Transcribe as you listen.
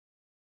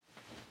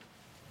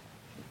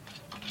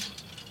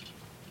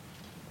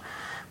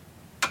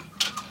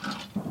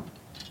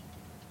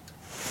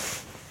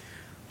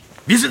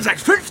Wir sind seit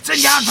 15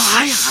 Jahren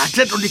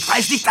verheiratet und ich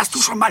weiß nicht, dass du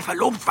schon mal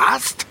verlobt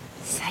warst.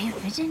 Sei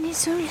bitte nicht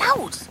so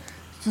laut,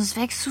 sonst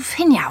wächst du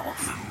Finja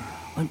auf.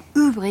 Und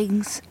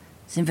übrigens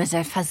sind wir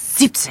seit fast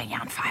 17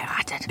 Jahren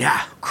verheiratet. Ja.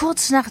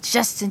 Kurz nach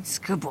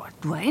Justins Geburt.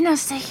 Du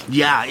erinnerst dich?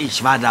 Ja,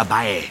 ich war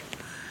dabei.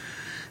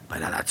 Bei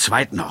deiner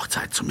zweiten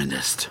Hochzeit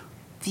zumindest.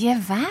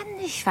 Wir waren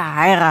nicht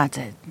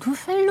verheiratet, nur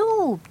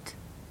verlobt.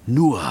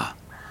 Nur?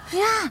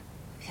 Ja,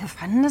 wir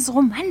fanden das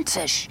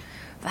romantisch.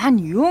 Waren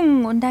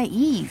jung und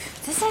naiv.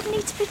 Das hat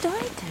nichts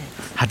bedeutet.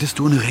 Hattest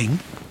du einen Ring?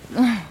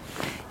 Ja,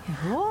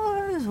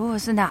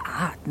 sowas in der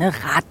Art, eine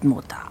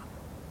Radmutter.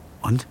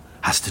 Und?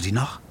 Hast du die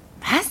noch?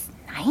 Was?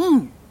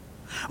 Nein.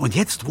 Und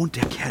jetzt wohnt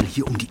der Kerl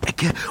hier um die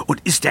Ecke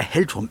und ist der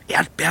Held vom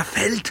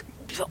Erdbeerfeld?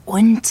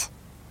 Und?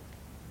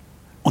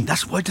 Und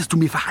das wolltest du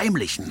mir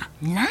verheimlichen?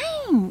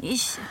 Nein,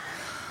 ich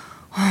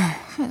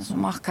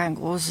mach kein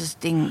großes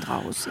Ding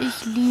draus.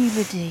 Ich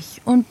liebe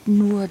dich und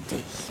nur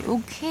dich,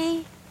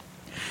 okay?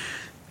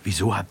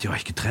 Wieso habt ihr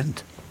euch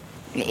getrennt?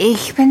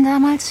 Ich bin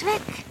damals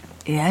weg.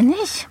 Er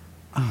nicht?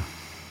 Ah,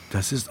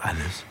 das ist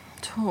alles.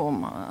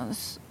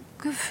 Thomas,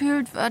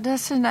 gefühlt war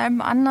das in einem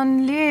anderen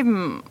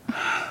Leben.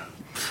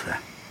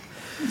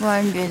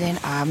 Wollen wir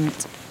den Abend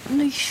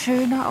nicht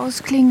schöner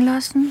ausklingen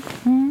lassen?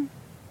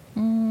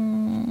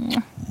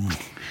 Ja,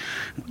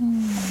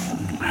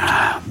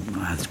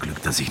 das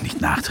Glück, dass ich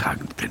nicht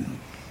nachtragend bin.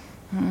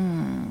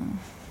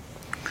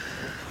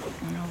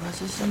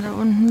 Was ist denn da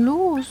unten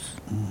los?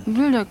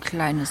 Will der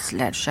kleine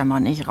Sledgehammer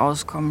nicht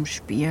rauskommen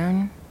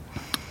spielen?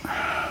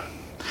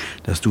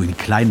 Dass du ihn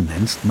klein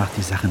nennst, macht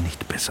die Sache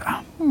nicht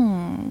besser.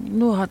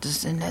 Du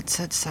hattest in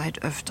letzter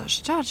Zeit öfter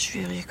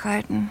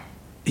Startschwierigkeiten.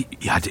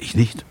 Ja, hatte ich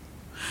nicht.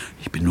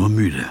 Ich bin nur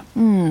müde.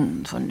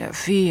 Von der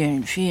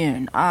vielen,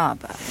 vielen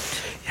Arbeit.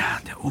 Ja,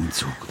 der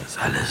Umzug, das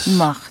alles.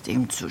 Macht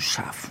ihm zu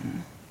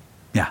schaffen.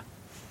 Ja,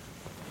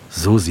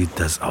 so sieht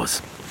das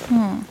aus.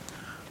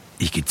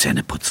 Ich gehe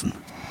Zähne putzen.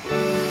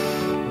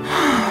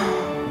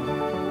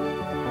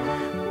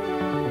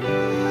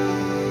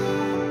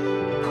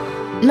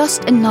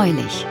 Lost in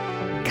Neulich.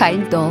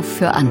 Kein Dorf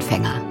für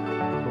Anfänger.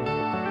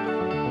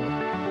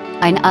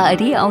 Ein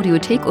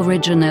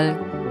ARD-Audiothek-Original.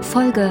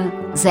 Folge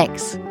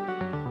 6.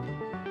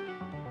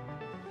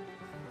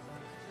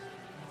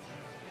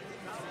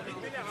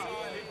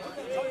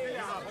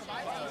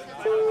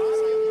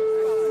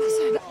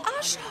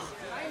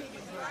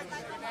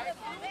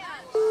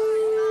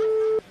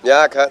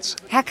 Ja, Katz.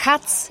 Herr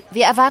Katz,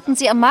 wir erwarten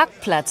Sie am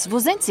Marktplatz. Wo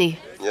sind Sie?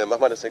 Ja, mach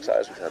mal das nächste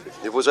Eisen fertig.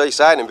 Ja, wo soll ich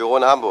sein? Im Büro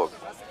in Hamburg.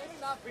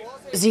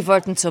 Sie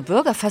wollten zur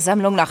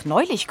Bürgerversammlung nach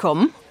Neulich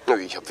kommen?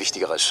 Ich habe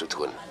Wichtigeres zu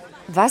tun.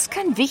 Was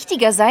kann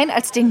wichtiger sein,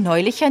 als den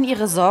Neulichern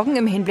ihre Sorgen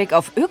im Hinblick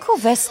auf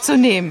Oecovest zu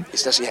nehmen?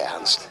 Ist das Ihr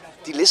Ernst?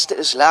 Die Liste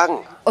ist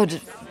lang.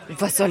 Und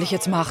was soll ich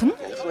jetzt machen?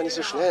 Ja, mach mal nicht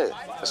so schnell.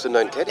 Hast du einen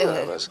neuen Caddy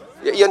oder was?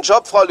 Ja, Ihren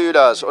Job, Frau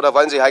Lüders. Oder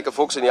wollen Sie Heike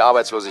Fuchs in die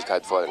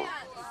Arbeitslosigkeit folgen?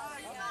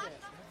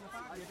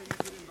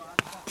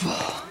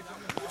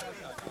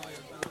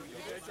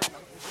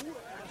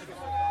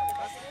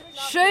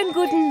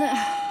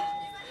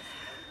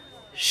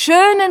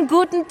 Schönen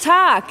guten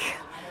Tag.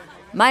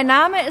 Mein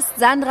Name ist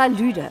Sandra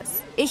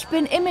Lüders. Ich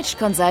bin Image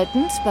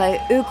Consultant bei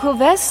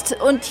Oecovest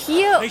und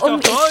hier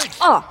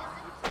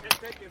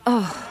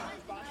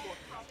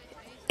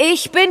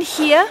Ich bin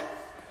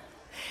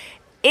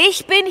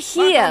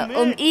hier,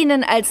 um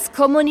Ihnen als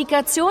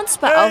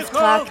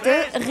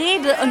Kommunikationsbeauftragte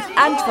Rede und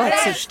Antwort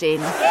zu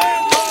stehen.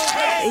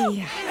 Ja.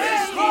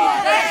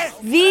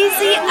 Wie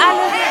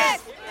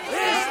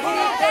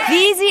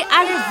Sie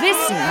alle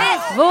wissen,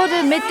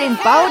 wurde mit dem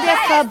Bau der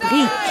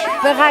Fabrik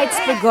bereits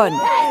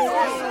begonnen.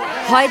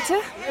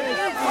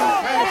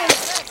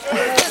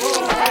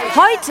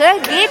 Heute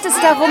geht es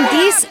darum,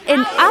 dies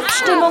in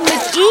Abstimmung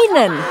mit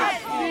Ihnen,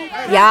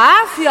 ja,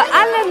 für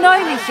alle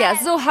Neulicher,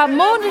 so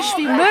harmonisch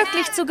wie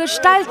möglich zu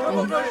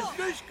gestalten.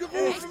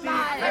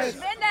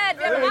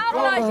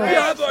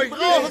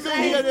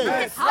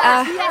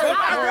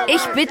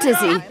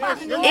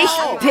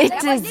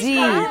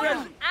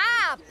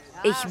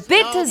 Ich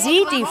bitte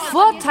Sie, die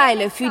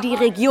Vorteile für die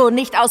Region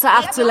nicht außer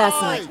Acht zu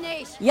lassen.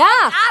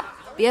 Ja,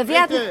 wir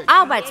werden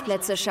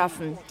Arbeitsplätze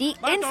schaffen, die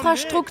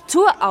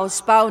Infrastruktur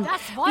ausbauen.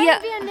 Das wollen wir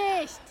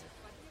nicht.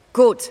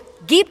 Gut,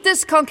 gibt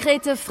es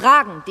konkrete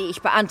Fragen, die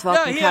ich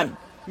beantworten kann?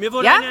 Mir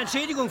wurde eine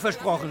Entschädigung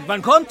versprochen.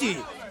 Wann kommt die?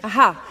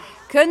 Aha,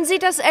 können Sie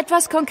das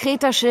etwas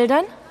konkreter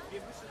schildern?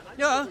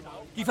 Ja,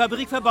 die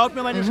Fabrik verbaut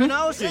mir meine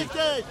schöne Aussicht.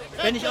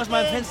 Wenn ich aus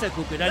meinem Fenster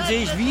gucke, dann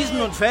sehe ich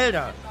Wiesen und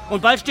Felder.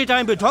 Und bald steht da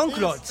ein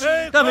Betonklotz.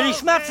 Da will ich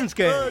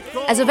Schmerzensgeld.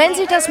 Also wenn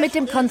Sie das mit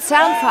dem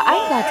Konzern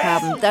vereinbart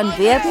haben, dann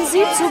werden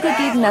Sie zu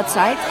gegebener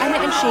Zeit eine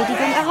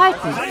Entschädigung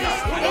erhalten.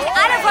 Nicht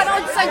alle von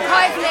uns sind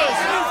käuflich.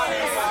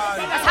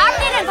 Was haben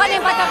die denn von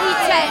den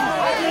Batteriezellen,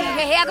 die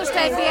hier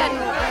hergestellt werden?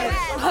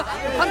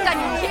 Bekommt dann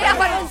jeder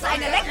von uns ein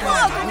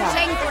Elektroauto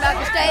geschenkt oder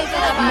gestellt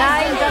oder was?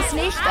 Nein, das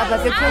nicht,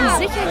 aber wir können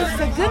sicherlich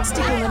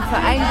Vergünstigungen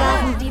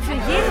vereinbaren, die für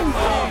jeden...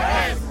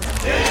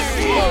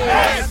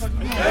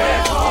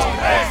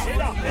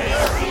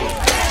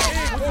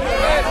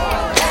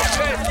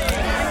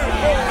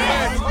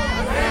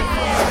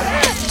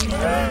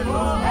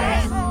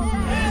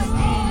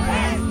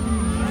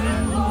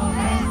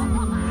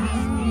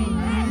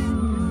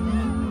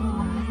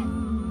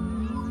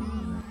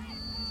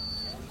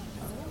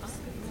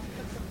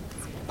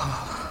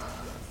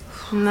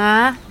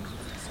 Na?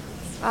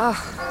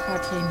 Ach,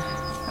 Katrin,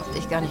 hab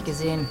dich gar nicht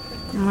gesehen.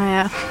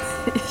 Naja,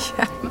 ich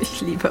hab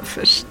mich lieber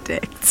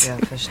versteckt. Ja,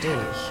 verstehe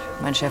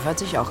ich. Mein Chef hat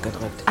sich auch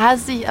gedrückt.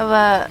 Hast dich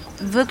aber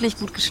wirklich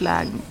gut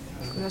geschlagen.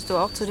 Gehörst du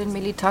auch zu den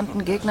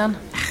militanten Gegnern?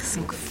 Ach, so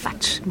ein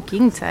Quatsch. Im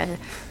Gegenteil.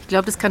 Ich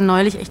glaube, das kann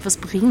neulich echt was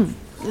bringen.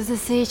 Das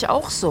sehe ich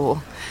auch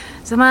so.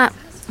 Sag mal,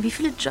 wie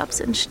viele Jobs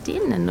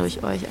entstehen denn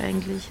durch euch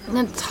eigentlich?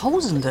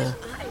 Tausende.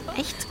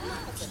 Echt?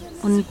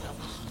 Und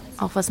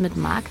auch was mit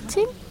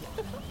Marketing?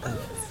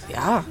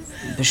 Ja,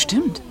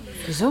 bestimmt.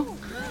 Wieso?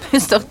 Du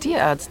bist doch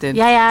Tierärztin.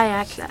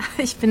 Ja, klar.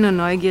 Ich bin nur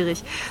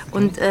neugierig.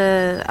 Und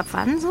ab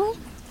wann so?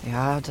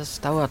 Ja,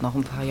 das dauert noch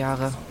ein paar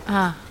Jahre.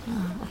 Ah,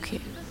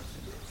 okay.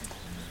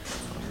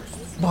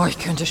 Boah, ich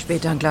könnte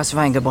später ein Glas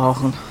Wein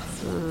gebrauchen.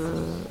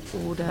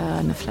 Oder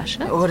eine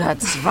Flasche? Oder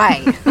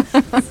 2.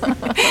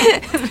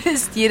 Du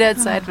bist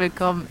jederzeit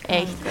willkommen,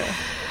 echt.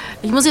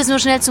 Ich muss jetzt nur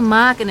schnell zum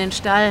Mark in den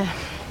Stall.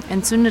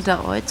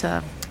 Entzündeter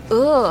Euter.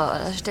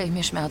 Das stelle ich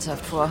mir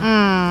schmerzhaft vor.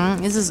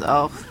 Ist es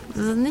auch.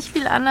 Das ist nicht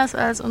viel anders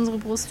als unsere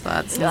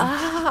Brustwarzen. Ja,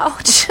 ouch.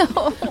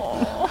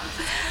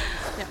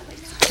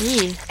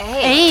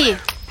 Hey.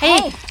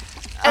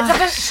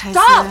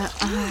 Stopp!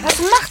 Was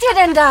macht ihr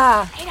denn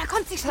da? Hey, da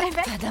kommt sie schnell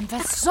weg. Verdammt,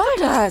 was soll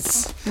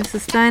das? Das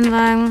ist dein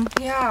Wagen.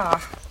 Ja.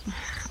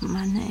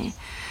 Mann, ey.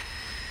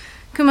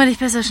 Kümmere dich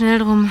besser schnell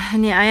drum.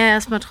 Wenn die Eier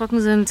erstmal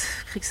trocken sind,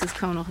 kriegst du es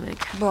kaum noch weg.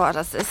 Boah,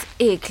 das ist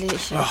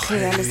eklig. Ach,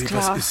 Okay, alles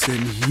klar. was ist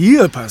denn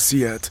hier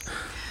passiert?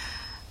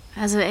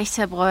 Also echt,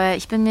 Herr Breuer,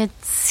 ich bin mir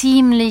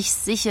ziemlich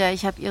sicher,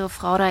 ich habe Ihre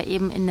Frau da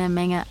eben in der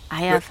Menge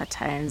Eier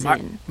verteilen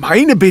sehen.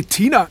 Meine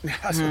Bettina?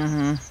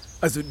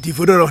 Also die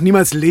würde doch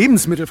niemals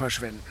Lebensmittel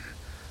verschwenden.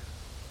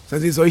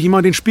 Sagen Sie, soll ich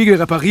immer den Spiegel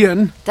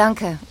reparieren?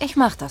 Danke, ich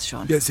mach das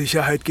schon. Ja,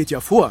 Sicherheit geht ja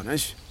vor,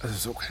 nicht? Also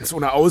so ganz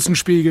ohne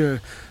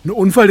Außenspiegel. Ein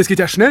Unfall, das geht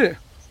ja schnell.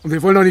 Und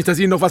wir wollen doch nicht, dass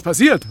Ihnen noch was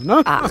passiert,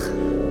 ne? Ach.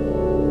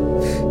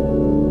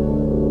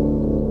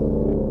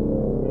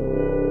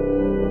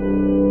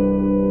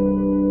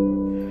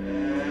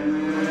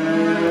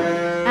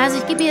 Also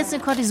ich gebe dir jetzt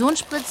eine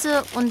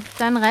Kortisonspritze und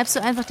dann reibst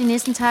du einfach die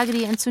nächsten Tage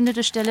die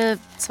entzündete Stelle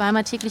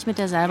 2-mal täglich mit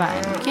der Salbe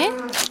ein, okay?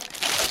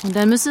 Und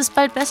dann müsste es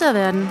bald besser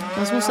werden.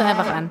 Das rufst du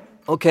einfach an.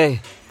 Okay,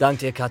 dank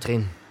dir,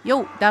 Katrin.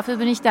 Jo, dafür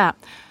bin ich da.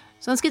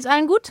 Sonst geht's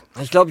allen gut?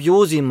 Ich glaube,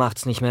 Josi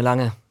macht's nicht mehr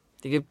lange.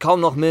 Die gibt kaum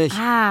noch Milch.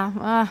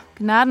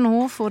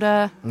 Gnadenhof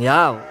oder...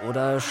 Ja,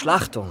 oder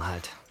Schlachtung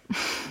halt.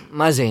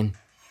 Mal sehen.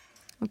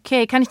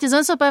 Okay, kann ich dir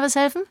sonst noch bei was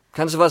helfen?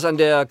 Kannst du was an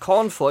der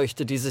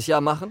Kornfeuchte dieses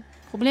Jahr machen?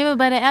 Probleme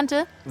bei der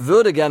Ernte?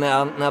 Würde gerne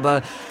ernten,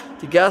 aber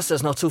die Gerste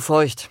ist noch zu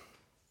feucht.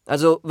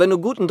 Also, wenn du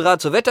guten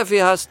Draht zur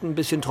Wetterfee hast, ein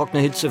bisschen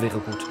trockene Hitze wäre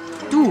gut.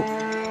 Du,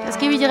 das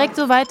gebe ich direkt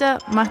so weiter.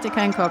 Mach dir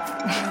keinen Kopf.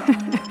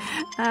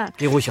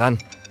 Geh ruhig ran.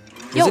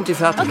 Wir sind die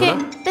fertig, okay.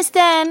 oder? Bis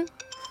dann.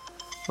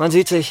 Man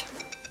sieht sich.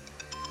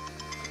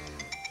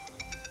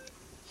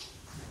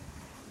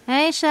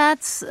 Hey,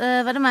 Schatz.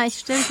 Warte mal, ich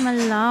stelle dich mal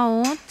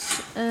laut.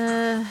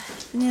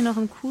 Ich bin hier noch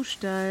im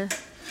Kuhstall.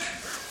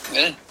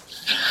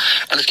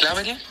 Alles klar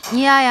bei dir?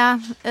 Ja.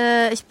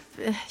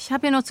 Ich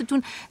habe hier noch zu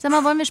tun. Sag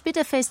mal, wollen wir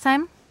später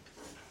FaceTime?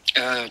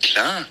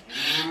 Klar.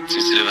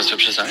 Siehst du dir was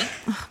Hübsches an?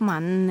 Ach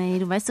Mann, ey,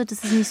 du weißt doch, dass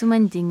das nicht so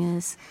mein Ding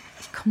ist.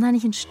 Ich komme da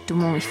nicht in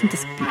Stimmung. Ich finde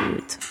das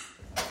blöd.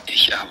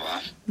 Ich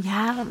aber.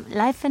 Ja,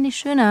 live fände ich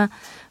schöner.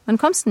 Wann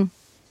kommst du denn?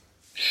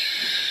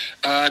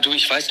 Du,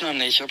 ich weiß noch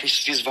nicht, ob ich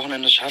es dieses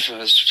Wochenende schaffe.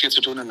 Es ist viel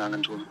zu tun in der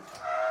Agentur.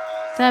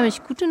 Da habe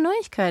ich gute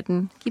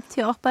Neuigkeiten. Gibt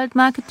hier auch bald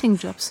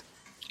Marketingjobs.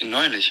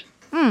 Neulich?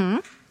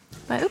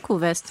 Bei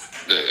Oecovest.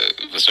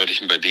 Was soll ich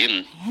denn bei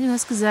denen? Ja, du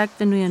hast gesagt,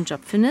 wenn du hier einen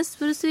Job findest,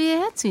 würdest du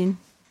hierher ziehen.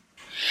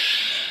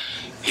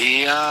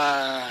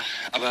 Ja,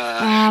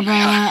 aber...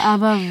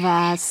 Aber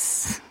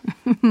was?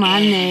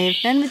 Mann, ey,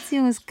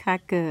 Fernbeziehung ist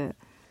Kacke.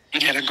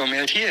 Ja, dann komm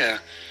halt hierher.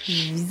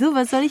 Wieso?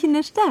 Was soll ich in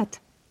der Stadt?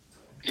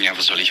 Ja,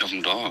 was soll ich auf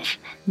dem Dorf?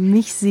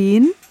 Mich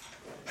sehen?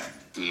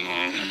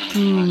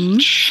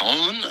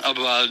 Schon,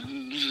 aber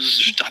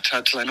Stadt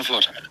hat seine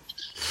Vorteile.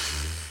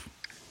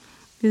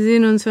 Wir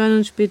sehen uns, hören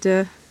uns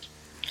später.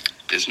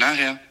 Bis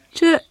nachher.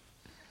 Tschö.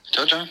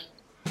 Ciao, ciao.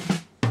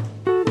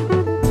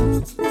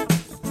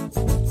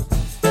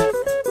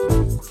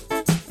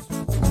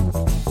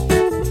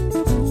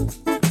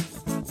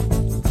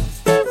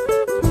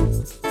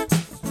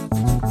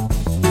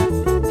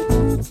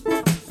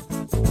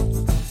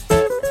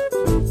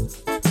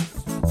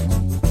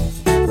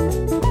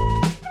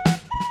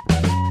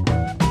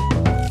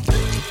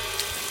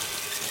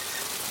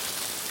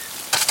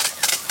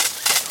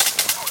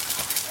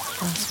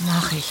 Was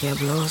mache ich hier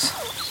bloß?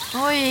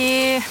 Oh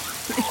je.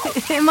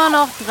 Immer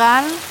noch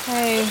dran?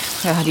 Hey.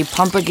 Ja, die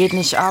Pampe geht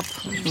nicht ab.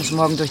 Ich muss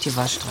morgen durch die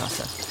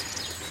Waschstraße.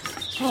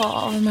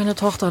 Oh, wenn meine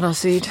Tochter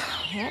das sieht.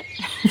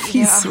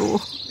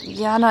 Wieso? Ja,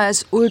 Jana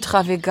ist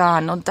ultra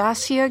vegan und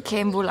das hier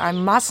käme wohl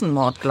einem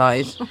Massenmord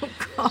gleich. Oh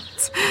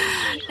Gott.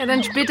 Ja,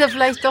 dann später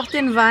vielleicht doch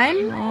den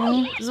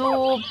Wein?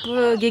 So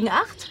gegen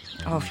 8?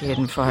 Auf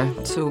jeden Fall.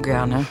 Zu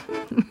gerne.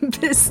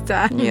 Bis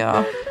dann.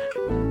 Ja.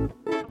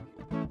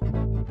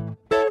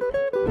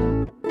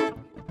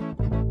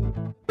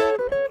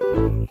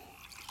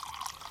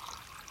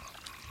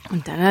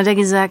 Und dann hat er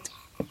gesagt,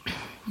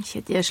 ich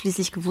hätte ja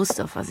schließlich gewusst,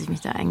 auf was ich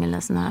mich da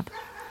eingelassen habe.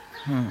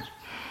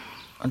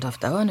 Und auf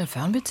Dauer eine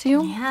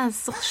Fernbeziehung? Ja,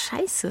 ist doch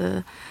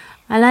scheiße.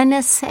 Allein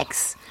der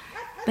Sex.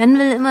 Ben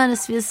will immer,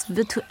 dass wir es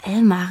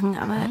virtuell machen,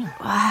 aber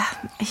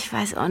ich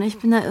weiß auch nicht,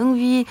 ich bin da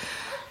irgendwie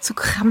zu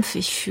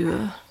krampfig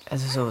für.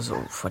 Also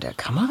so vor der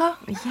Kamera?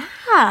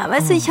 Ja,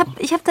 weißt du, ich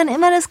hab dann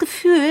immer das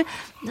Gefühl,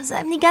 dass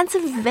einem die ganze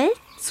Welt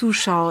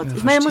zuschaut. Ja,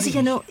 ich meine, da muss ich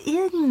ja nur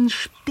irgendeinen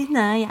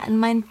Spinner ja an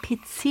meinen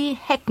PC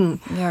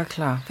hacken. Ja,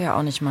 klar, wäre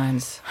auch nicht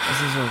meins.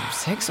 Also so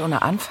Sex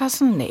ohne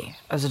Anfassen? Nee,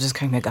 also das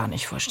kann ich mir gar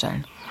nicht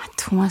vorstellen. Hat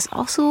Thomas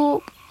auch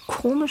so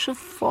komische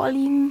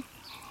Vorlieben?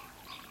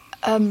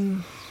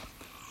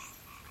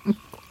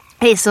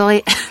 Hey,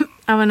 sorry,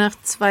 aber nach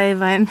 2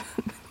 Weinen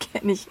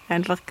kenne ich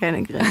einfach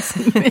keine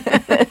Grenzen mehr.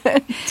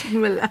 Tut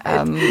mir leid.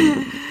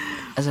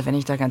 Also wenn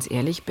ich da ganz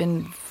ehrlich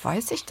bin,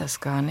 weiß ich das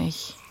gar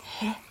nicht.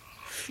 Hä?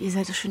 Ihr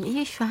seid doch schon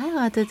ewig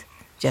verheiratet.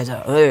 Ja,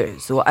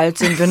 so alt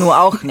sind wir nur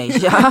auch nicht,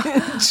 ja?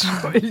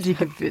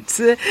 Entschuldige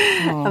bitte.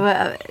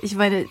 Aber ich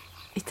meine,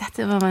 ich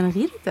dachte immer, man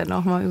redet dann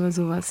auch mal über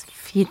sowas.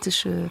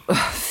 Fetische.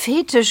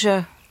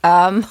 Fetische?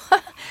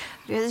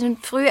 Wir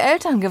sind früh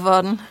Eltern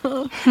geworden.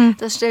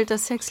 Das stellt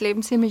das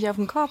Sexleben ziemlich auf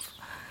den Kopf.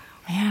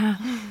 Ja.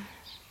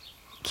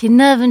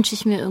 Kinder wünsche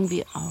ich mir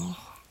irgendwie auch.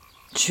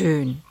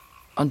 Schön.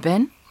 Und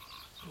Ben?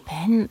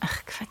 Ben?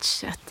 Ach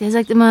Quatsch. Ach, der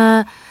sagt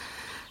immer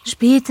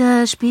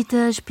später,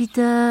 später,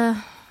 später.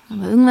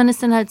 Aber irgendwann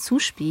ist dann halt zu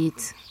spät.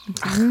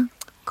 Ach,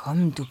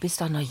 komm, du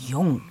bist doch noch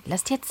jung.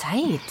 Lass dir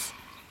Zeit.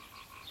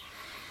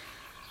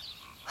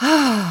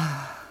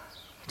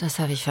 Das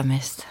habe ich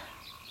vermisst.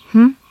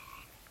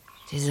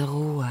 Diese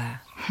Ruhe.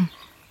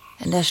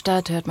 In der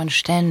Stadt hört man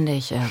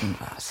ständig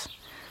irgendwas.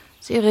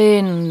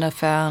 Sirenen in der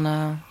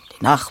Ferne,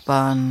 die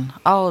Nachbarn,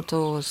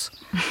 Autos.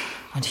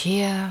 Und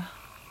hier,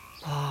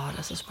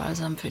 das ist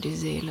balsam für die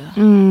Seele.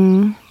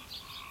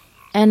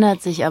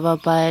 Ändert sich aber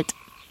bald,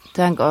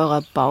 dank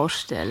eurer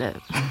Baustelle.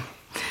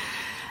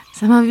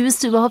 Sag mal, wie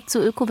bist du überhaupt zu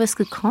Oecovest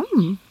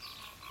gekommen?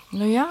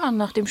 Naja,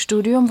 nach dem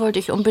Studium wollte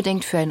ich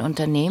unbedingt für ein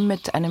Unternehmen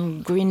mit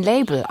einem Green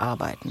Label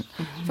arbeiten.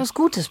 Was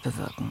Gutes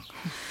bewirken.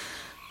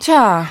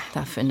 Tja,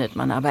 da findet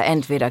man aber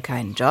entweder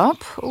keinen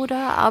Job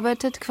oder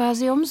arbeitet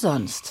quasi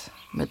umsonst.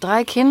 Mit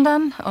 3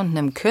 Kindern und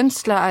einem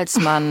Künstler als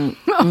Mann.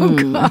 Oh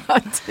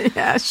Gott,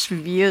 ja,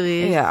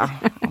 schwierig. Ja,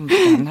 und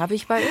dann habe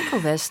ich bei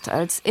Oecovest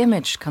als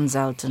Image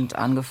Consultant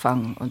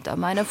angefangen. Und da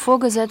meine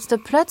Vorgesetzte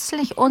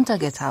plötzlich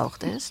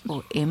untergetaucht ist,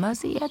 wo immer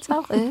sie jetzt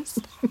auch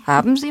ist,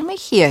 haben sie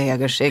mich hierher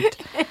geschickt.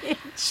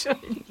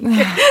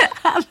 Entschuldigung,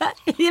 aber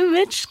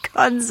Image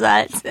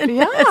Consultant,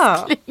 ja.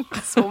 Das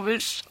klingt so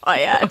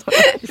bescheuert.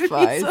 Ich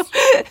weiß. So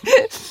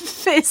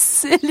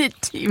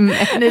Facility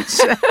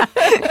Manager.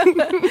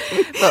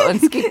 Bei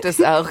uns gibt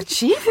es auch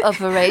Chief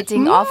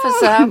Operating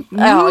Officer.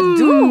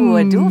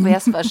 Und du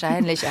wärst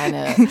wahrscheinlich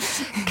eine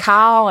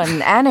Cow-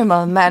 and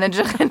Animal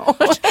Managerin.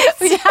 Oder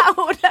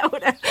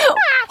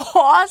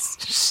Horse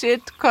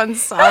Shit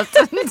Consultant.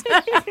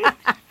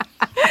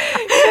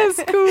 Das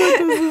ist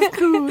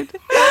gut.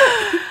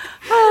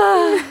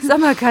 Sag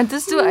mal,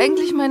 kanntest du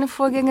eigentlich meine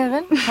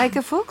Vorgängerin,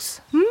 Heike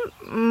Fuchs?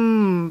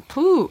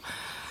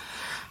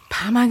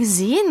 Paar Mal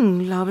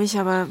gesehen, glaube ich,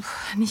 aber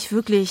nicht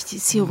wirklich. Die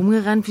ist hier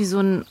rumgerannt wie so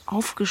ein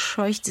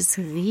aufgescheuchtes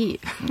Reh.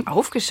 Ein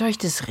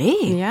aufgescheuchtes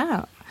Reh?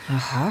 Ja.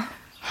 Aha.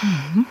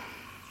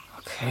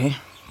 Okay.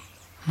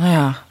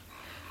 Naja.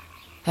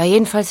 Ja,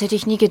 jedenfalls hätte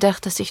ich nie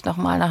gedacht, dass ich noch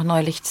mal nach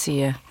Neulich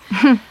ziehe.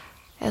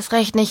 Erst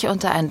recht nicht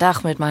unter ein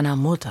Dach mit meiner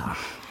Mutter.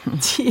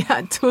 Die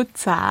ja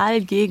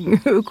total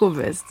gegen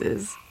Oecovest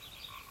ist.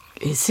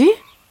 Ist sie?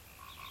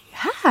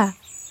 Ja.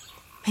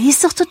 Die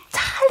ist doch total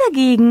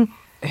dagegen.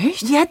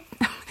 Echt? Die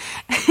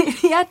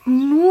hat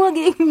nur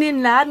gegen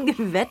den Laden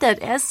gewettert.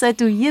 Erst seit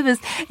du hier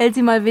bist, hält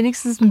sie mal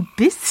wenigstens ein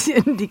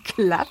bisschen die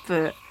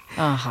Klappe.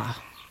 Aha.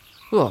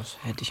 Ja, das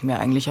hätte ich mir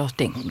eigentlich auch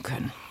denken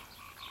können.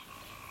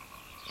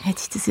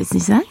 Hätte ich das jetzt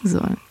nicht sagen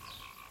sollen?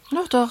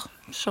 Doch,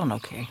 schon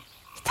okay.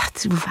 Ich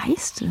dachte, du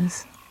weißt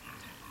es.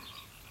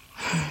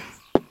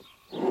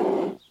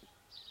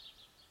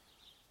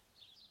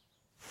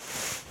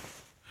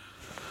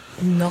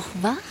 Noch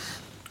wach?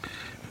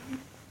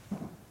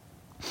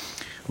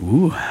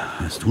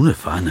 Hast du eine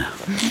Fahne?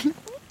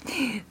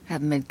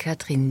 Haben mit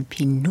Katrin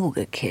Pinot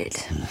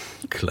gekillt.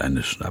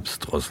 Kleine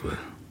Schnapsdrossel.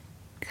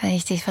 Kann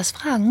ich dich was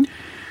fragen?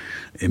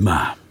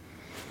 Immer.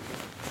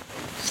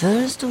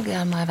 Würdest du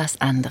gern mal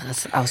was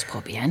anderes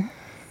ausprobieren?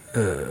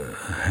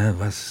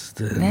 Was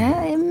denn?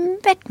 Na, im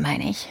Bett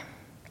meine ich.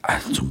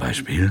 Zum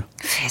Beispiel?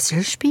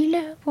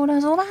 Fesselspiele oder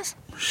sowas?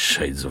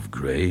 Shades of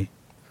Grey.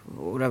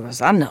 Oder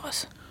was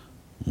anderes.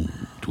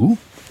 Du?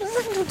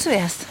 Sag du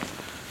zuerst.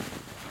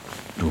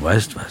 Du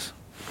weißt was.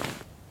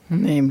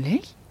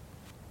 Nämlich?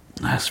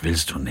 Das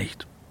willst du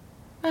nicht.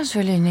 Das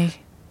will ich nicht.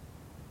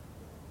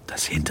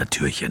 Das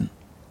Hintertürchen.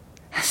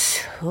 Ach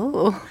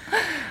so.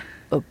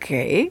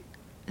 Okay.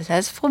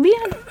 Lass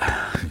probieren.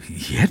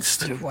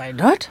 Jetzt? Why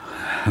not?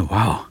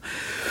 Wow.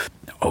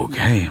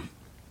 Okay.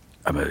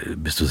 Aber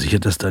bist du sicher,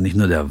 dass da nicht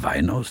nur der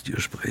Wein aus dir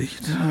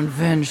spricht? Und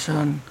wenn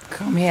schon.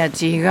 Komm her,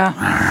 Tiger.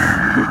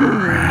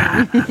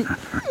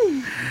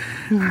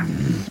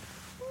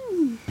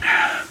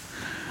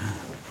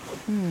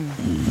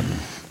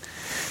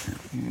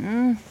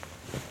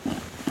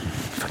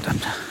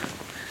 Verdammt.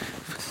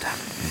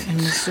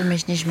 Findest du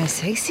mich nicht mehr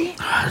sexy?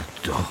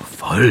 Doch,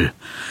 voll.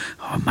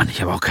 Oh Mann,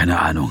 ich habe auch keine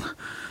Ahnung.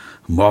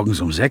 Morgens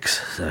um 6,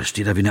 da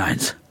steht er wie eine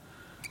 1.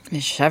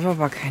 Ich habe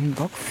aber keinen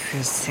Bock,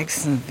 für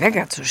Sex einen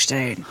Wecker zu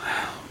stellen.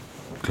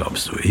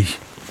 Glaubst du, ich?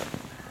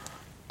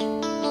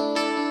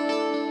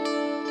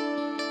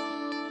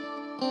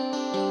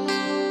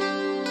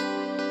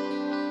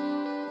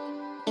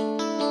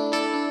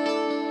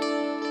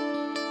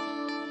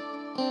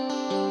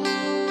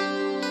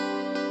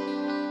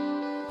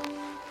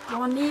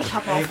 Oh nee,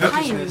 Papa, auf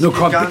keinen. Nur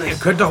komm, ihr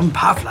könnt doch ein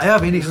paar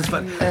Flyer wenigstens...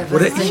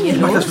 Oder ich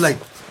mach das vielleicht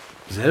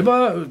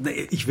selber.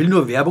 Ich will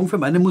nur Werbung für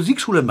meine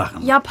Musikschule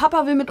machen. Ja,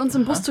 Papa will mit uns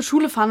im Bus zur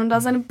Schule fahren und da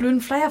seine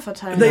blöden Flyer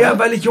verteilen. Naja,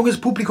 weil ich junges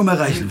Publikum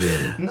erreichen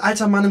will. Ein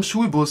alter Mann im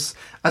Schulbus.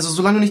 Also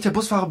solange du nicht der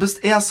Busfahrer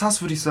bist, eher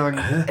Sass, würde ich sagen.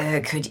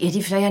 Könnt ihr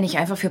die Flyer nicht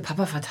einfach für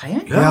Papa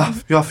verteilen? Ja,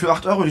 für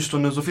 8 Euro die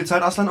Stunde. So viel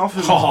zahlt Aslan auch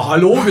für... Oh,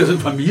 hallo, wir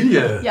sind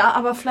Familie. Ja,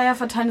 aber Flyer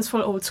verteilen ist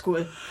voll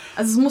oldschool.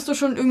 Also das musst du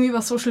schon irgendwie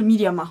über Social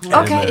Media machen.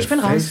 Okay, ich bin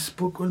raus.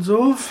 Facebook und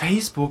so?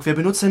 Facebook? Wer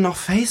benutzt denn noch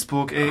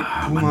Facebook, ey?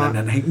 Mann,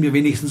 dann hängt mir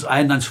wenigstens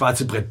ein ans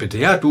schwarze Brett, bitte.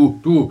 Ja,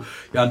 du,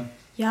 Jan.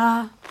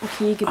 Ja,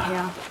 okay, gib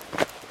her.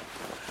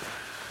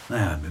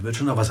 Naja, mir wird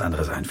schon noch was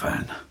anderes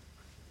einfallen.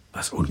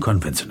 Was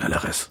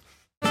Unkonventionelleres.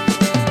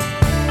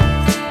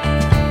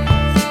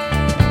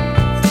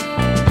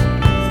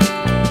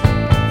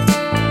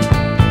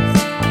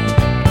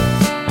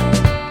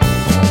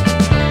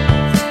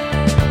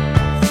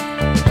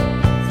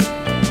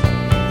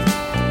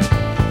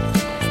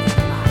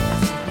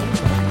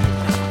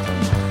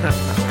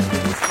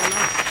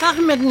 Tag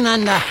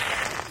miteinander.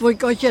 Wo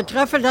ich euch hier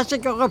treffe, lasse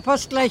ich eure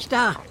Post gleich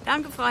da.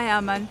 Danke, Frau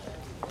Herrmann.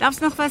 Darf's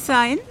noch was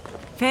sein?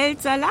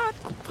 Feldsalat?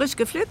 Frisch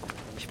gepflückt?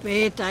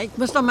 Später, ich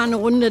muss noch mal eine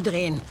Runde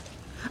drehen.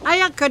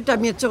 Eier könnt ihr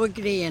mir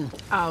zurücklehnen.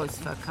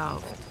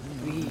 Ausverkauft.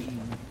 Wie?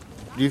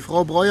 Die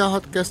Frau Breuer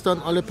hat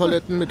gestern alle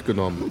Paletten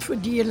mitgenommen. Für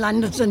die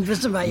gelandet sind,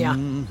 wissen wir ja.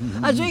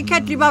 Also ich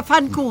hätte lieber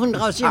Pfannkuchen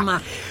draus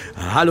gemacht.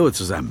 Hallo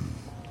zusammen.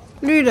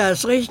 Lüder,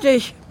 ist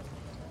richtig?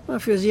 Na,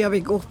 für Sie habe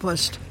ich auch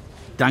Post.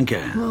 Danke.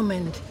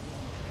 Moment.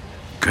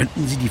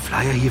 Könnten Sie die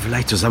Flyer hier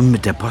vielleicht zusammen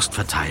mit der Post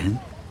verteilen?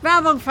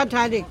 Werbung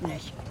verteile ich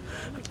nicht.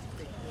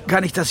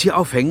 Kann ich das hier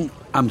aufhängen?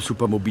 Am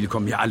Supermobil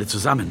kommen ja alle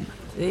zusammen.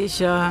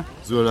 Sicher.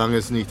 Solange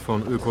es nicht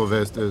von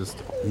Oecovest ist.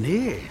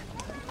 Nee,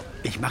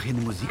 ich mache hier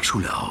eine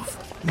Musikschule auf.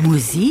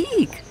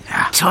 Musik?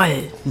 Ja.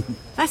 Toll.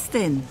 Was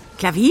denn?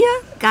 Klavier?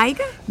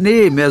 Geige?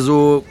 Nee, mehr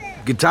so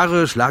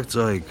Gitarre,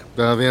 Schlagzeug.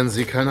 Da werden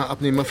Sie keine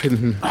Abnehmer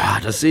finden.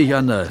 Das sehe ich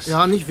anders.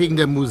 Ja, nicht wegen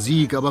der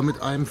Musik, aber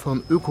mit einem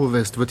von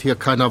Oecovest wird hier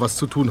keiner was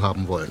zu tun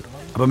haben wollen.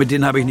 Aber mit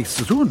denen habe ich nichts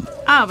zu tun.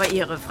 Aber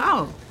Ihre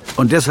Frau.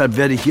 Und deshalb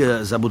werde ich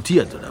hier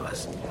sabotiert, oder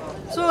was?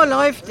 So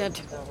läuft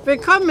es.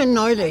 Willkommen in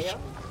Neulich.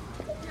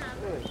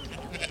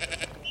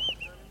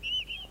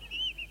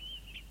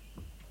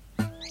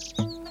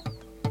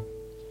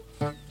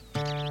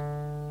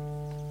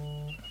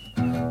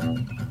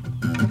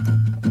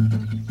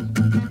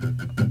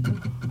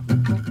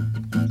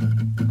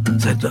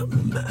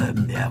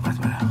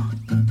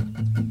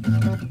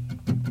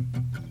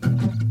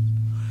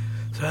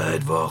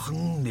 Seit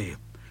Wochen, nee.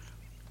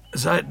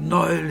 Seit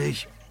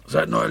neulich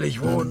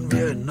wohnen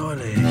wir in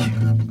Neulich.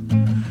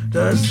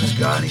 Das ist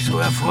gar nicht so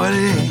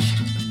erfreulich.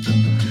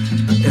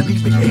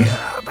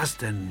 Was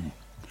denn?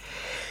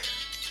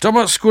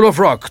 Thomas School of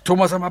Rock.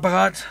 Thomas am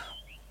Apparat?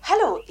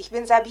 Hallo, ich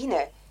bin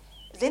Sabine.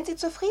 Sind Sie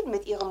zufrieden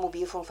mit Ihrem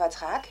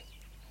Mobilfunkvertrag?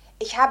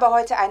 Ich habe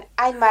heute ein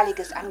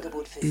einmaliges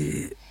Angebot für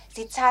Sie.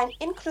 Sie zahlen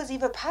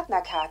inklusive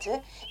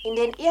Partnerkarte in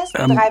den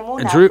ersten 3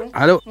 Monaten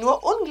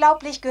nur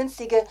unglaublich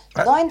günstige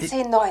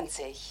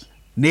 19,90.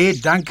 Nee,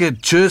 danke,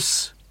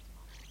 tschüss.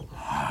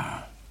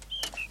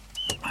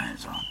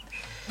 Also.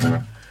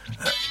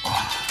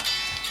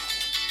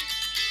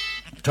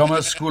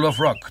 Thomas School of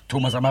Rock.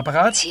 Thomas am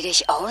Apparat? Zieh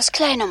dich aus,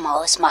 kleine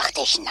Maus, mach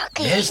dich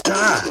nackig. Wer ist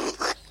da?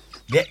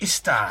 Wer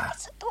ist da?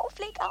 So doof,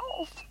 leg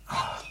auf.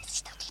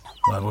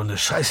 War wohl eine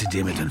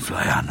Scheißidee mit den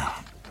Flyern.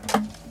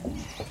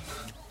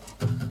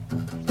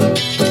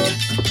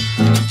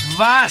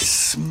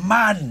 Was,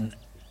 Mann?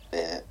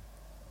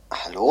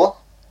 Hallo?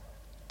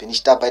 Bin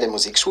ich da bei der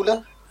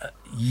Musikschule?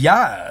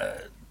 Ja,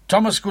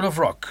 Thomas School of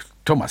Rock.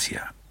 Thomas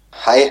hier.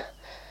 Hi,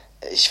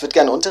 ich würde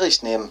gerne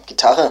Unterricht nehmen.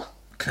 Gitarre.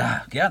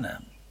 Klar,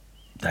 gerne.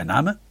 Dein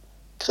Name?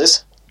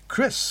 Chris.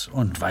 Chris.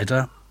 Und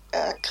weiter?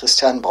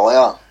 Christian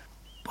Breuer.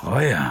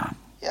 Breuer?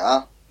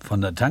 Ja.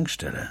 Von der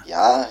Tankstelle?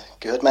 Ja,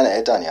 gehört meinen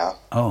Eltern, ja.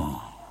 Oh,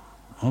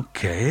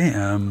 okay.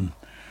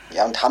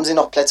 Ja, und haben Sie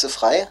noch Plätze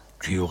frei?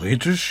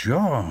 Theoretisch,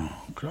 ja,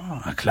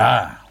 klar.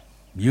 Klar.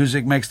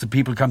 Music makes the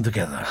people come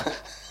together.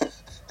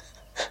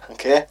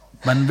 Okay.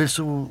 Wann willst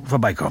du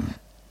vorbeikommen?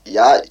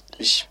 Ja,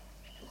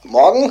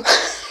 morgen?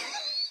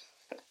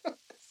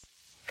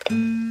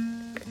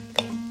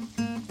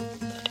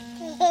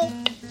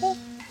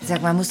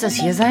 Sag mal, muss das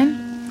hier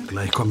sein?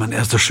 Gleich kommt mein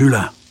erster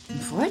Schüler.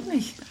 Freut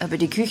mich. Aber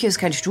die Küche ist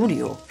kein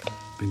Studio.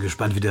 Bin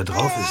gespannt, wie der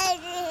drauf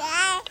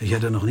ist. Ich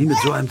hatte noch nie mit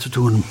so einem zu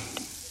tun.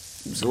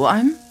 So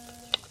einem?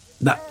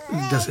 Na,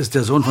 das ist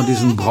der Sohn von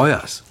diesen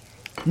Breuers.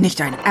 Nicht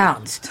dein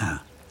Ernst?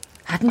 Ja.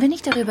 Hatten wir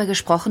nicht darüber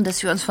gesprochen,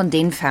 dass wir uns von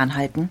denen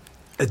fernhalten?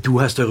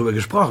 Du hast darüber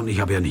gesprochen.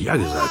 Ich habe ja nicht ja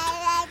gesagt.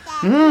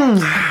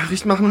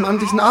 Riecht nach einem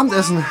amtlichen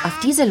Abendessen. Auf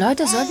diese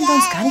Leute sollten wir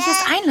uns gar nicht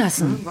erst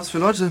einlassen. Was für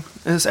Leute?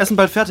 Ist Essen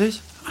bald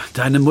fertig?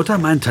 Deine Mutter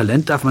meint,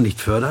 Talent darf man nicht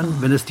fördern,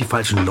 wenn es die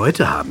falschen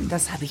Leute haben.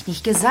 Das habe ich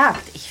nicht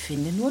gesagt. Ich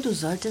finde nur, du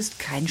solltest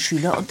keinen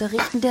Schüler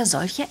unterrichten, der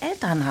solche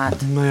Eltern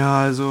hat. Naja,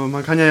 also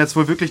man kann ja jetzt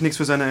wohl wirklich nichts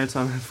für seine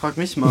Eltern. Frag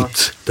mich mal.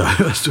 Da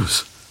hörst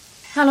du's.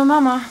 Hallo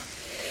Mama.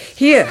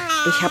 Hier,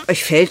 ich habe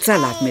euch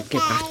Feldsalat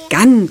mitgebracht.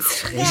 Ganz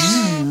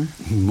frisch.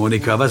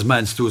 Monika, was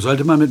meinst du?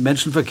 Sollte man mit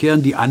Menschen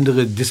verkehren, die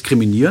andere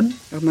diskriminieren?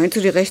 Meinst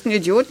du die rechten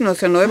Idioten aus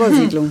der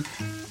Neubausiedlung?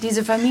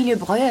 Diese Familie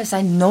Breuer ist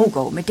ein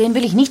No-Go. Mit denen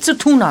will ich nichts zu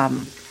tun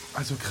haben.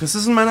 Also Chris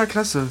ist in meiner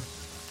Klasse.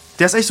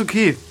 Der ist echt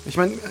okay. Ich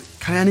meine,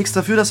 kann ja nichts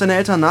dafür, dass seine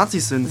Eltern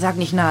Nazis sind. Sag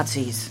nicht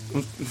Nazis.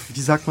 Und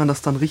wie sagt man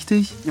das dann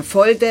richtig?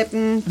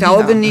 Volldeppen,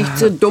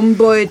 Taugenichtse,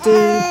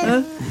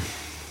 Dummbeutel.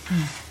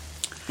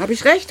 Habe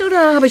ich recht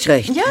oder habe ich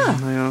recht? Ja.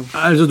 Naja.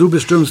 Also du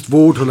bestimmst,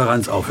 wo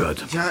Toleranz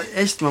aufhört. Ja,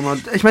 echt, Mama.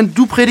 Ich meine,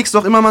 du predigst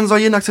doch immer, man soll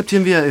jeden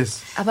akzeptieren, wie er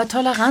ist. Aber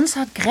Toleranz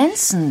hat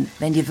Grenzen.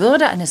 Wenn die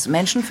Würde eines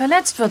Menschen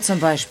verletzt wird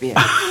zum Beispiel.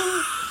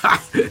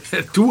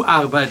 Du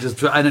arbeitest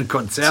für einen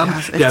Konzern,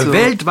 Tja, der so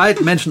weltweit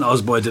Menschen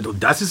ausbeutet.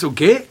 Und das ist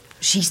okay?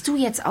 Schießt du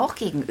jetzt auch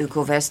gegen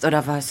Oecovest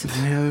oder was?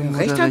 Ja,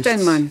 Recht hat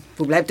dein Mann.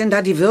 Wo bleibt denn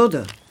da die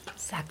Würde?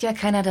 Sagt ja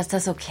keiner, dass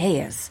das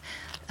okay ist.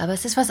 Aber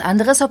es ist was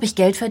anderes, ob ich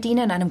Geld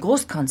verdiene in einem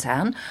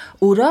Großkonzern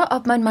oder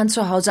ob mein Mann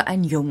zu Hause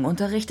einen Jungen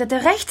unterrichtet,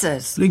 der rechts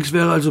ist. Links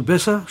wäre also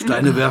besser?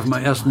 Steine werfen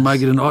am 1. Mai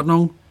geht in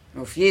Ordnung?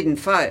 Auf jeden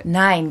Fall.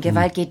 Nein,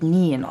 Gewalt geht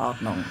nie in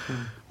Ordnung.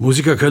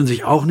 Musiker können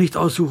sich auch nicht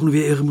aussuchen,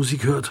 wer ihre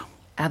Musik hört.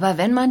 Aber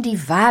wenn man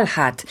die Wahl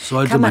hat,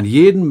 sollte man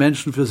jeden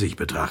Menschen für sich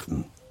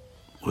betrachten.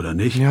 Oder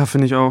nicht? Ja,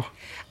 finde ich auch.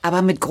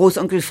 Aber mit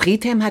Großonkel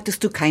Friedhelm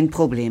hattest du kein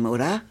Problem,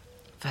 oder?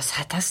 Was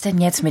hat das denn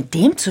jetzt mit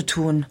dem zu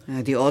tun?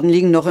 Ja, die Orden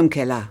liegen noch im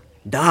Keller.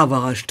 Da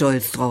war er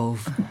stolz drauf.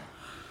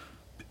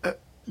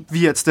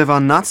 Wie jetzt? Der war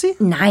ein Nazi?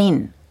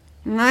 Nein.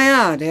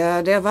 Naja,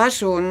 der war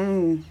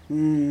schon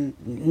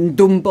ein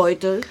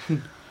Dummbeutel.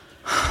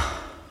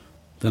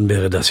 Dann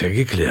wäre das ja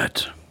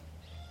geklärt.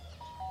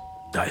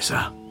 Da ist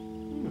er.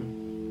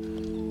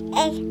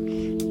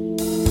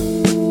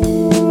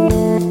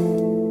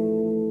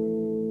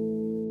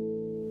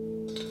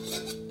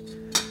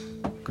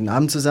 Guten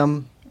Abend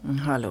zusammen.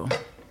 Hallo.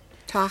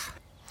 Tag.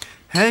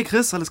 Hey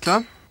Chris, alles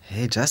klar?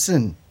 Hey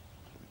Justin,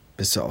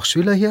 bist du auch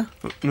Schüler hier?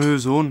 Nö,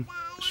 Sohn.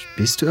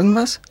 Spielst du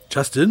irgendwas?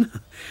 Justin?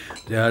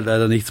 Der hat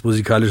leider nichts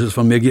Musikalisches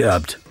von mir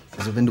geerbt.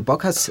 Also wenn du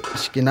Bock hast,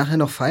 ich gehe nachher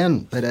noch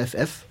feiern bei der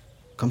FF.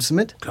 Kommst du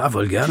mit? Klar,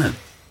 voll gerne.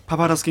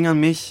 Papa, das ging an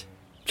mich.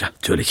 Ja,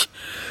 natürlich.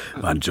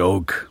 War ein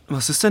Joke.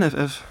 Was ist denn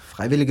FF?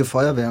 Freiwillige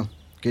Feuerwehr.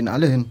 Gehen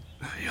alle hin.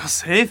 Ja,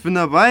 safe, bin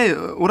dabei.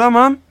 Oder,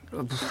 Mom?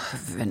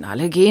 Wenn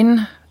alle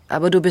gehen,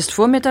 aber du bist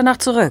vor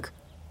Mitternacht zurück.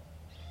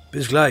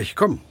 Bis gleich.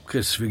 Komm,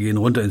 Chris, wir gehen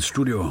runter ins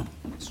Studio.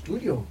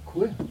 Studio,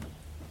 cool.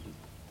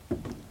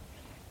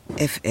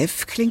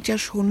 FF klingt ja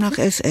schon nach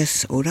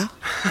SS, oder?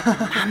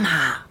 Mama.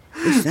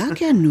 Ich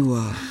sag ja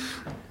nur.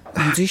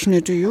 An sich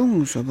nette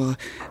Jungs, aber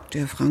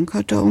der Frank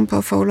hat da ein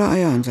paar faule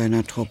Eier an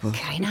seiner Truppe.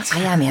 Keine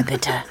Eier mehr,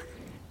 bitte.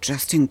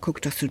 Justin,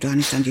 guck, dass du da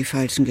nicht an die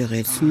Falschen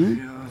gerätst,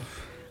 hm?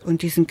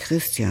 Und diesen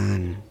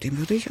Christian, dem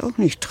würde ich auch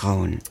nicht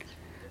trauen.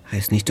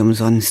 Heißt nicht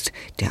umsonst,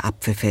 der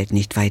Apfel fällt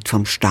nicht weit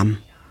vom Stamm.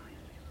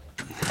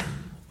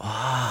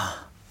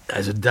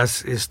 Also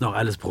das ist noch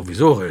alles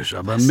provisorisch,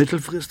 aber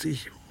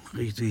mittelfristig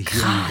richte ich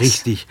hier ein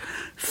richtig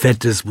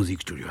fettes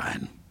Musikstudio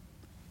ein.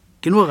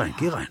 Geh nur rein,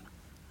 geh rein.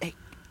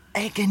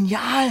 Ey,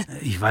 genial.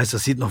 Ich weiß,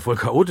 das sieht noch voll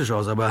chaotisch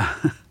aus, aber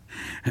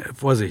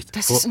Vorsicht.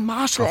 Das ist ein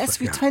Marshall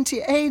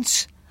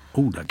SV28.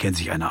 Oh, da kennt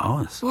sich einer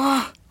aus.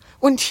 Boah.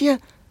 Und hier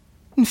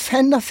ein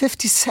Fender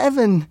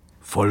 57.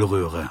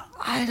 Vollröhre.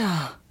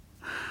 Alter,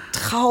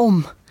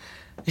 Traum.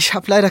 Ich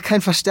habe leider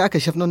keinen Verstärker,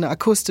 ich habe nur eine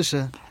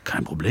akustische.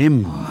 Kein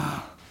Problem.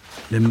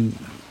 Nimm,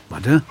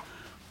 warte,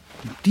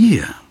 die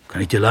hier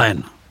kann ich dir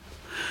leihen.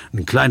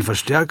 Einen kleinen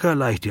Verstärker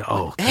leih ich dir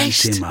auch. Kein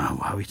Echt? Thema.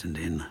 Wo habe ich denn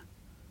den?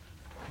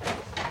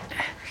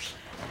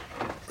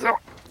 So.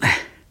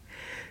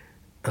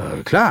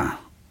 Klar.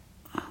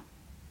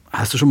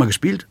 Hast du schon mal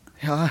gespielt?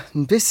 Ja,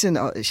 ein bisschen.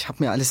 Aber ich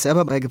habe mir alles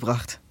selber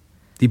beigebracht.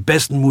 Die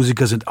besten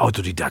Musiker sind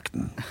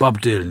Autodidakten.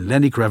 Bob Dylan,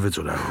 Lenny Kravitz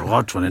oder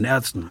Rod von den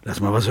Ärzten. Lass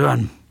mal was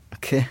hören.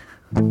 Okay.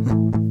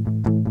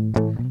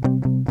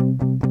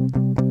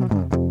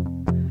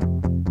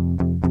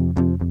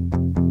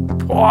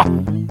 Boah,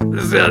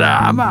 das ist ja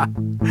der Hammer.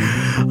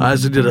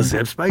 Hast du dir das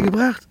selbst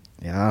beigebracht?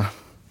 Ja.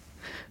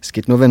 Es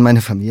geht nur, wenn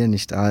meine Familie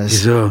nicht da ist.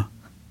 Wieso?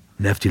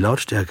 Nervt die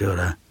Lautstärke,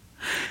 oder?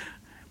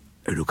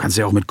 Du kannst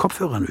ja auch mit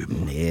Kopfhörern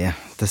üben. Nee,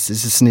 das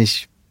ist es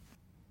nicht.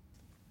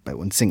 Bei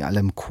uns singen alle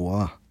im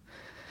Chor.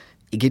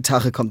 Die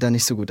Gitarre kommt da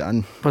nicht so gut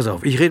an. Pass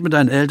auf, ich rede mit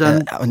deinen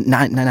Eltern. Und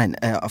nein,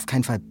 auf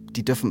keinen Fall.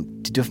 Die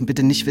dürfen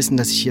bitte nicht wissen,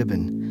 dass ich hier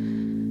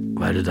bin.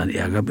 Weil du dann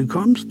Ärger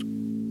bekommst?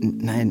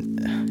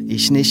 Nein,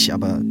 ich nicht,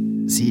 aber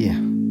sie.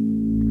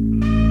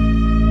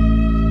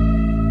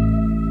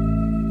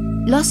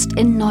 Lost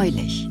in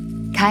Neulich.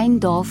 Kein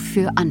Dorf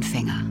für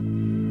Anfänger.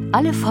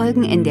 Alle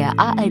Folgen in der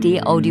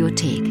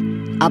ARD-Audiothek.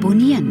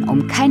 Abonnieren,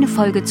 um keine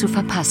Folge zu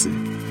verpassen.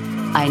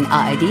 Ein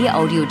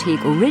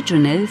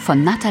ARD-Audiothek-Original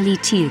von Natalie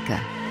Tielcke.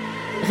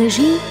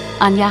 Regie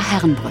Anja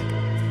Herrenbrück.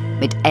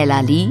 Mit Ella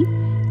Lee,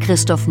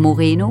 Christoph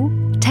Moreno,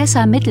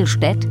 Tessa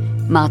Mittelstaedt,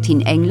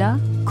 Martin Engler,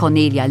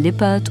 Cornelia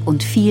Lippert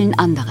und vielen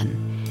anderen.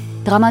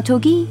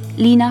 Dramaturgie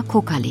Lina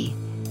Kokali.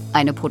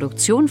 Eine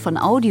Produktion von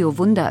Audio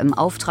Wunder im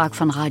Auftrag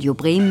von Radio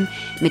Bremen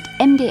mit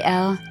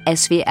MDR,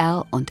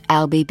 SWR und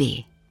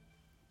RBB.